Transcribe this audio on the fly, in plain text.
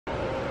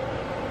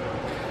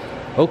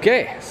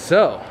Okay,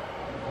 so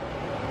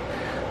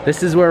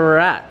this is where we're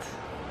at.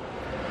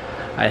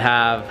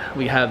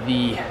 We have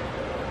the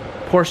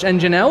Porsche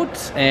engine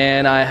out,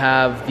 and I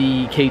have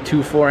the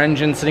K24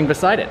 engine sitting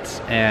beside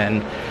it,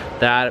 and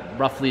that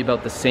roughly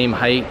about the same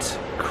height,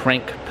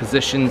 crank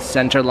position,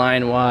 center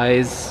line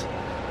wise,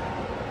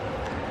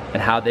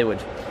 and how it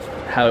would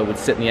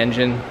sit in the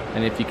engine.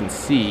 And if you can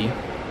see,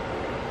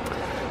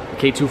 the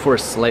K24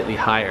 is slightly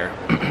higher,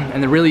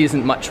 and there really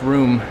isn't much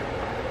room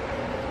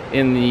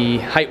in the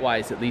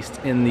height-wise, at least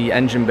in the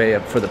engine bay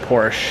for the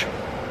Porsche.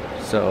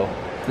 So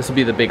this will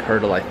be the big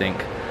hurdle, I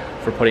think,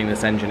 for putting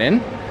this engine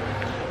in.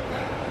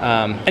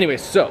 Anyway,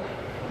 so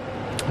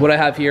what I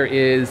have here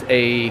is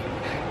a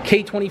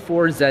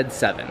K24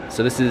 Z7.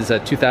 So this is a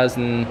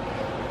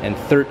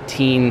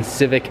 2013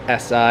 Civic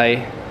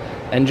Si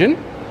engine,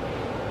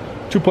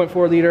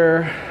 2.4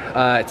 liter.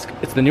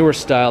 It's the newer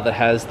style that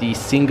has the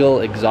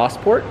single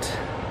exhaust port.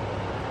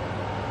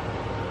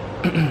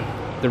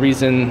 So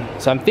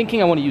I'm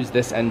thinking I want to use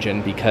this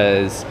engine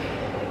because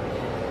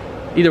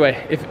either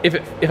way, if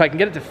I can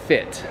get it to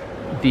fit,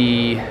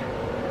 the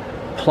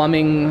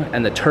plumbing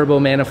and the turbo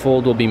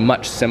manifold will be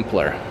much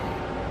simpler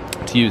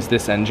to use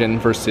this engine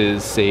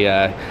versus, say,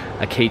 a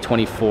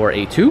K24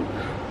 A2,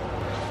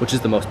 which is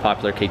the most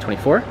popular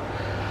K24.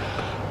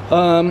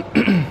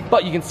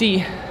 But you can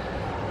see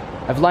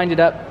I've lined it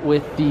up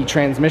with the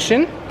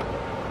transmission,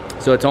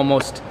 so it's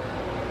almost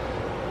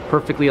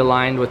perfectly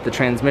aligned with the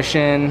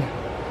transmission.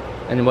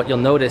 And what you'll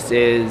notice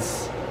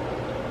is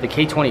the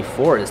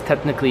K24 is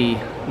technically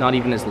not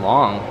even as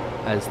long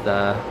as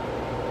the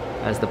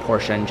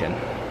Porsche engine.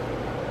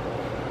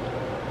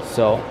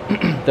 So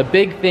the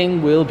big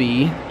thing will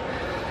be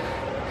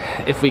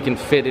if we can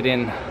fit it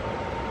in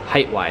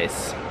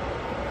height-wise,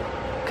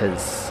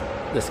 because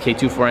this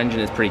K24 engine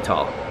is pretty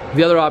tall.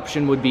 The other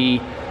option would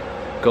be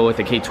go with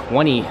a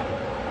K20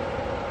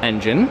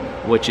 engine,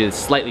 which is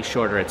slightly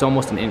shorter. It's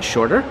almost an inch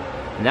shorter,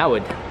 and that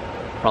would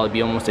probably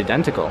be almost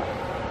identical.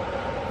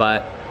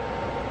 But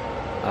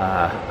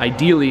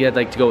ideally, I'd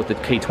like to go with the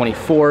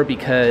K24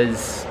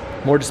 because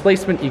more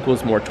displacement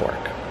equals more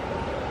torque.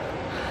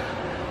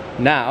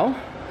 Now,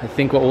 I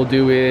think what we'll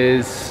do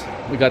is,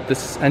 we got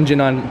this engine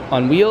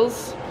on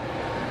wheels,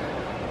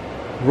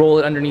 roll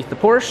it underneath the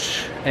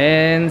Porsche,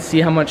 and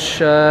see how much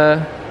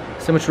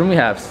room we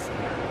have.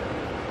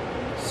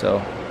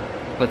 So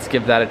let's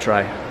give that a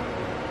try.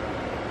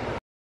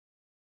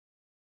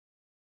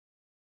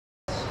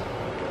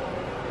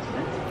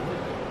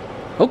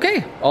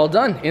 Okay, all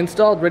done,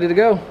 installed, ready to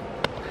go.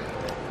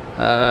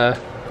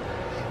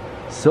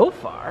 So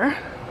far,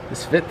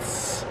 this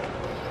fits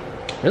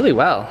really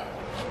well.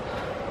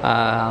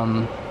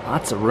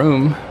 Lots of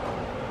room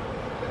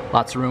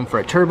for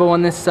a turbo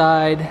on this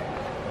side.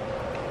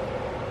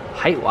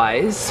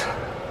 Height-wise,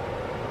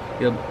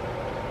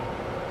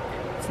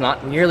 it's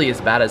not nearly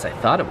as bad as I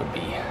thought it would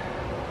be.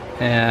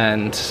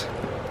 And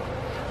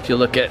if you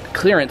look at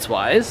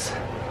clearance-wise,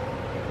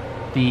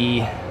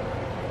 the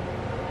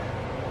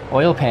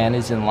oil pan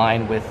is in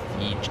line with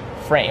the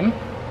frame.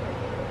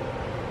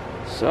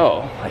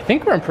 So I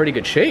think we're in pretty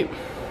good shape.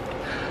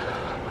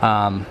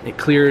 It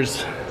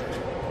clears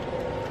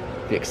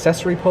the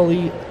accessory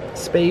pulley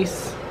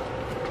space.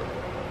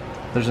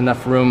 There's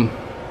enough room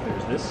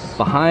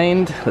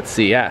behind. Let's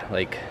see, yeah,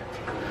 like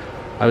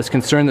I was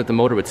concerned that the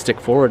motor would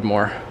stick forward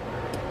more.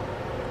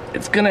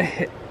 It's gonna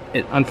hit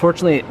it.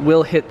 Unfortunately, it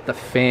will hit the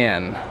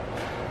fan.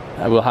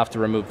 I will have to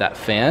remove that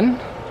fan.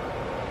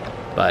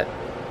 But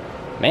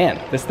man,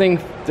 this thing,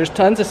 there's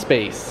tons of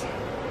space.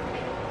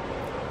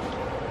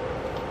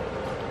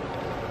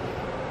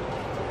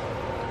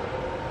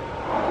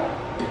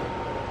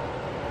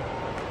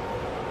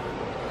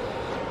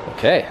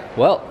 Okay,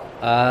 well,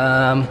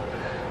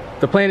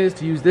 the plan is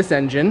to use this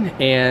engine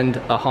and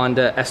a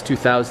Honda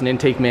S2000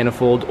 intake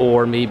manifold,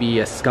 or maybe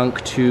a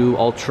Skunk 2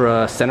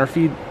 Ultra center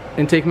feed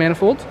intake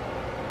manifold.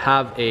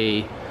 Have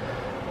a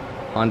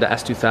Honda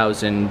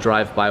S2000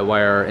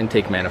 drive-by-wire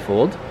intake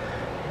manifold,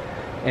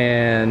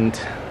 and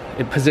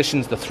it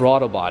positions the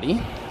throttle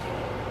body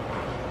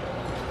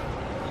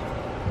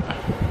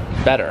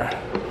better.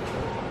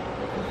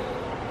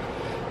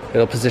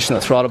 It'll position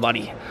the throttle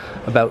body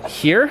about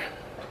here.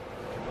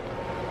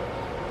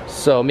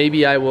 So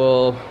maybe I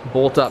will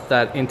bolt up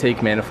that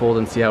intake manifold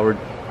and see how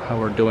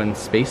we're doing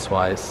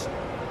space-wise.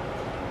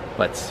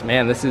 But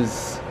man, this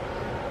is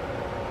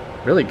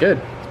really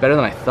good. It's better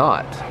than I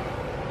thought.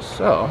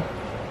 So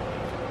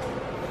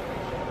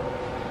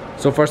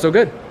far so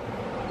good.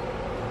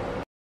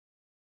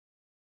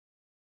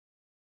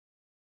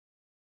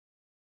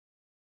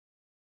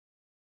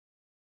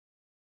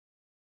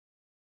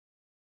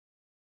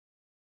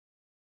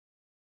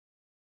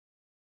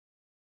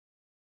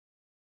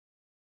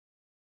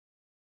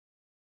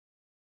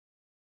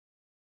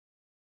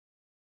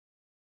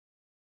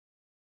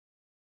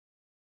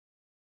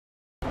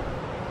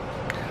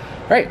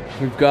 Right,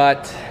 we've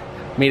got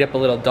made up a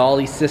little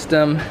dolly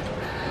system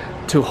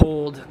to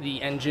hold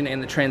the engine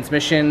and the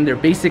transmission. They're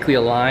basically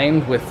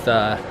aligned with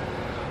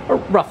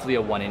roughly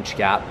a 1-inch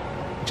gap,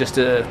 just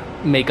to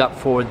make up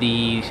for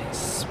the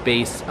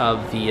space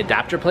of the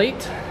adapter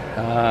plate.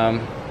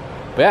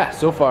 But yeah,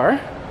 so far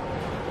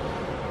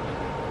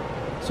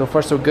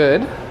so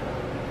good.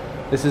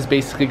 This is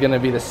basically going to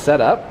be the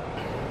setup.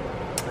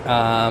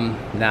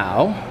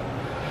 Now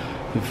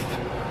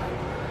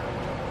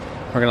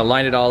we're going to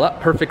line it all up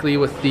perfectly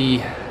with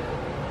the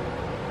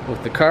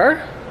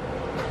car,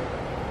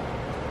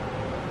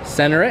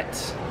 center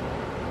it,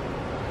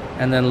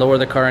 and then lower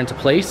the car into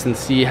place and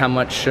see how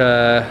much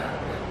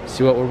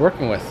see what we're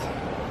working with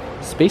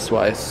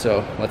space-wise.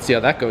 So let's see how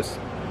that goes.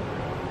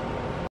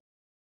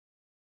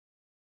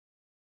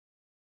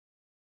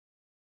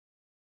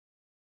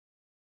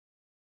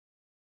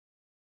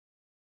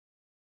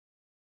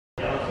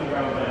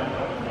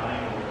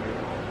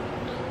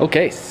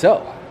 Okay,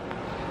 so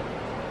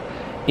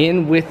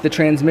in with the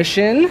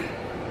transmission,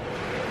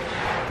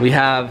 we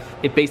have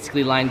it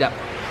basically lined up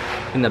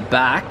in the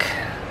back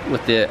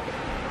with the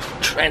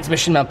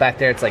transmission mount back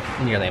there. It's like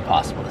nearly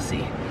impossible to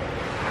see.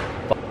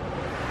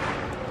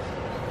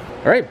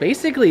 All right,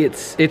 basically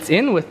it's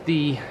in with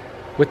the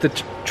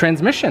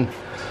transmission.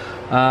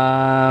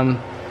 It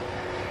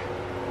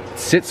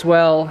sits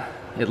well.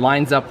 It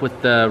lines up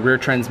with the rear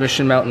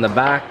transmission mount in the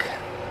back.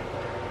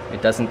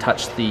 It doesn't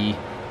touch the,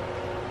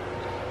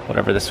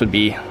 whatever this would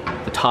be,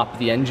 the top of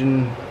the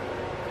engine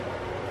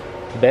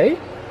bay.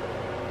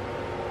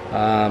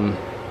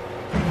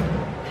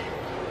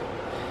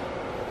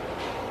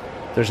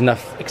 There's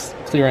enough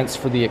clearance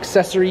for the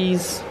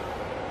accessories.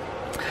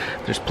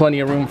 There's plenty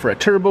of room for a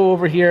turbo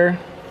over here.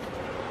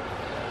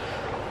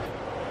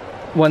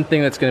 One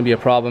thing that's going to be a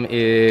problem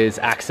is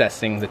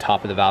accessing the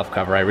top of the valve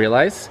cover, I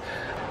realize.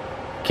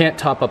 Can't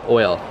top up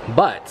oil,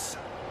 but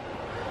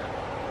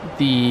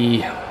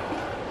the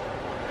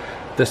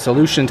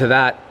solution to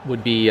that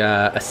would be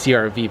a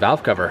CRV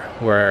valve cover,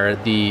 where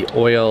the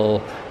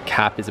oil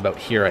cap is about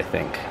here, I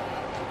think,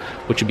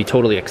 which would be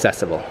totally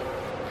accessible.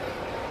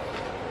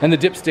 And the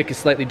dipstick is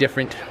slightly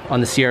different on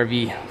the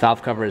CRV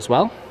valve cover as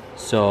well,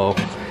 so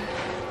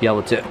be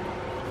able to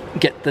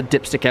get the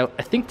dipstick out.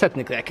 I think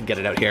technically I could get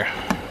it out here.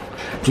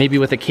 Maybe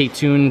with a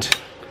K-tuned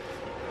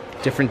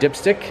different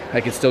dipstick,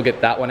 I could still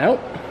get that one out.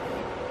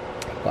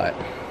 But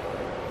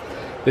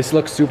this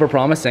looks super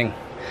promising.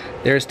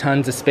 There's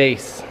tons of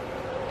space.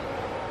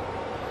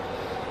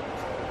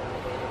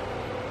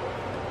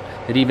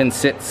 It even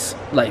sits,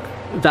 like,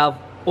 valve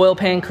oil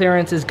pan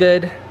clearance is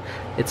good.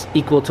 It's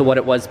equal to what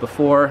it was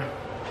before.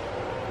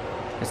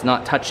 It's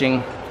not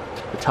touching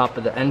the top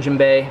of the engine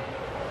bay.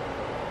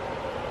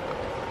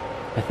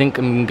 I think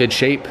I'm in good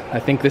shape. I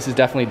think this is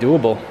definitely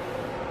doable.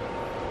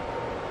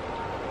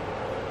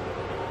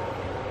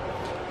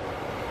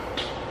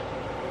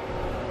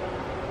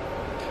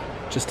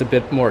 Just a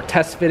bit more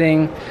test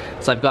fitting.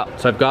 So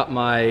I've got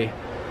my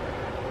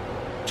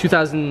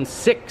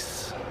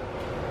 2006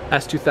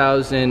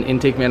 S2000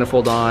 intake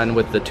manifold on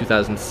with the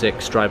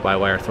 2006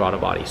 drive-by-wire throttle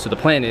body. So the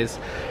plan is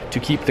to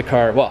keep the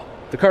car, well,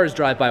 the car is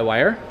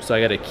drive-by-wire, so I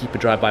gotta keep a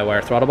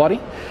drive-by-wire throttle body.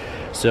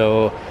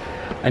 So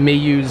I may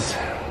use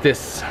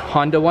this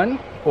Honda one,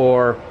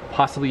 or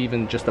possibly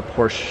even just a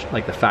Porsche,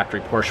 like the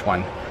factory Porsche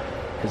one,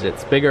 because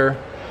it's bigger.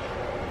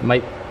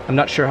 I'm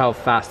not sure how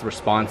fast the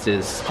response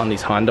is on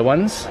these Honda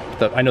ones.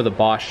 I know the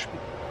Bosch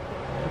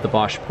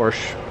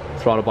Porsche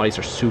throttle bodies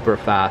are super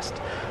fast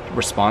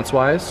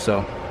response-wise,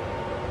 so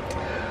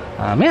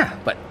yeah,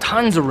 but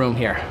tons of room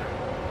here.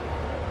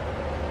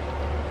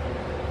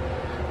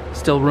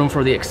 Still room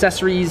for the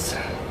accessories.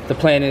 The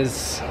plan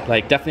is,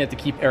 like, definitely have to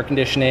keep air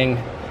conditioning.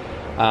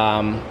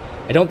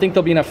 I don't think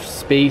there'll be enough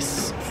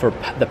space for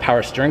the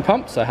power steering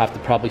pump, so I have to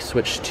probably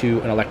switch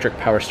to an electric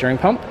power steering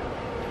pump.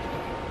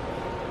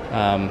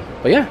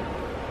 But yeah.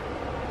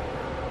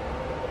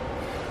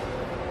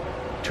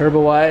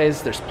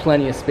 Turbo-wise, there's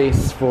plenty of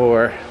space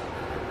for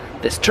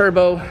this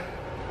turbo.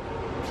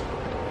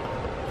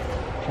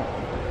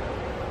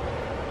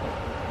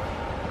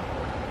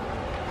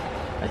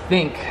 I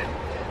think,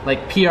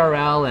 like,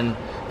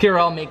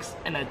 PRL makes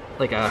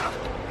like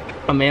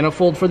a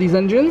manifold for these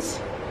engines,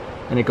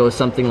 and it goes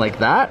something like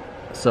that,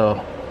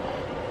 so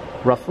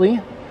roughly.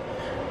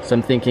 So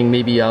I'm thinking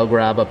maybe I'll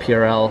grab a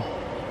PRL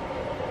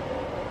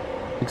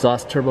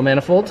exhaust turbo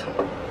manifold,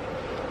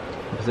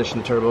 position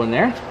the turbo in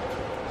there,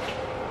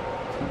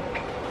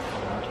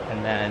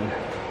 and then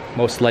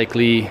most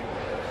likely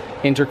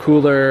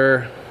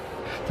intercooler.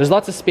 There's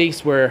lots of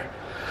space where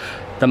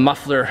the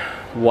muffler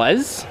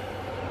was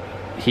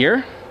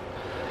here.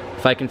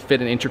 If I can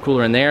fit an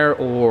intercooler in there,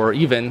 or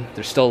even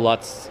there's still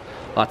lots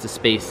of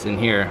space in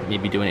here,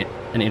 maybe doing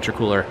an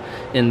intercooler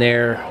in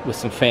there with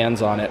some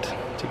fans on it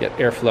to get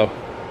airflow.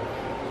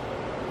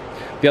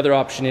 The other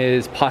option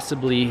is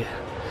possibly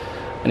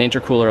an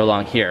intercooler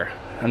along here.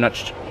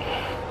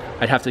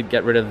 I'd have to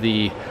get rid of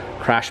the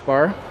crash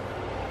bar,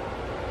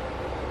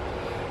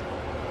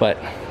 but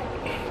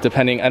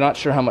depending, I'm not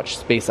sure how much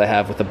space I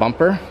have with the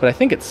bumper, but I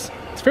think it's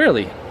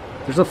fairly,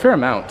 there's a fair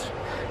amount.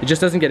 It just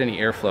doesn't get any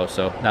airflow,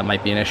 so that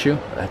might be an issue.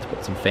 I have to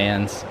put some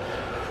fans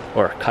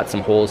or cut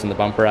some holes in the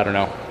bumper, I don't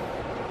know.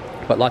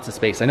 But lots of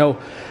space. I know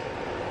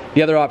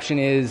the other option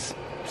is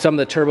Some of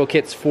the turbo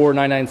kits for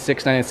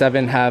 996,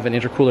 997 have an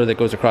intercooler that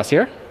goes across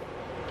here,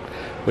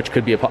 which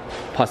could be a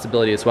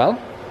possibility as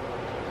well.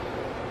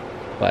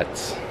 But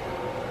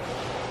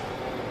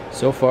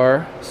so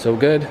far, so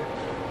good.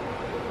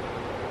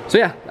 So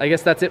yeah, I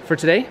guess that's it for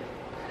today.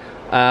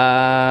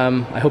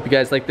 I hope you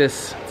guys like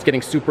this. It's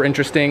getting super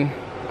interesting.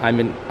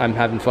 I'm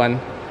having fun.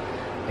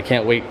 I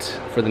can't wait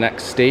for the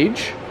next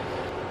stage.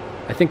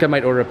 I think I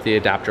might order up the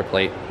adapter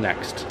plate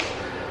next,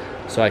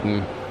 so I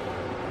can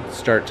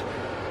start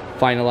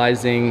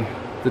finalizing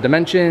the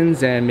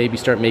dimensions and maybe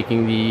start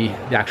making the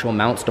actual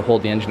mounts to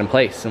hold the engine in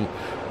place. And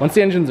once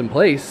the engine's in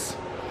place,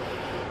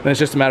 then it's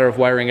just a matter of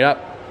wiring it up.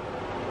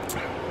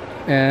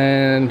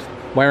 And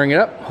wiring it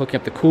up, hooking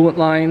up the coolant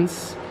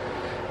lines,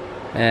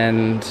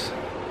 and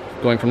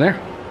going from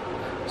there.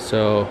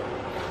 So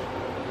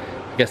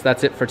I guess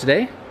that's it for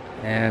today,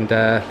 and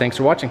thanks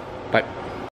for watching. Bye.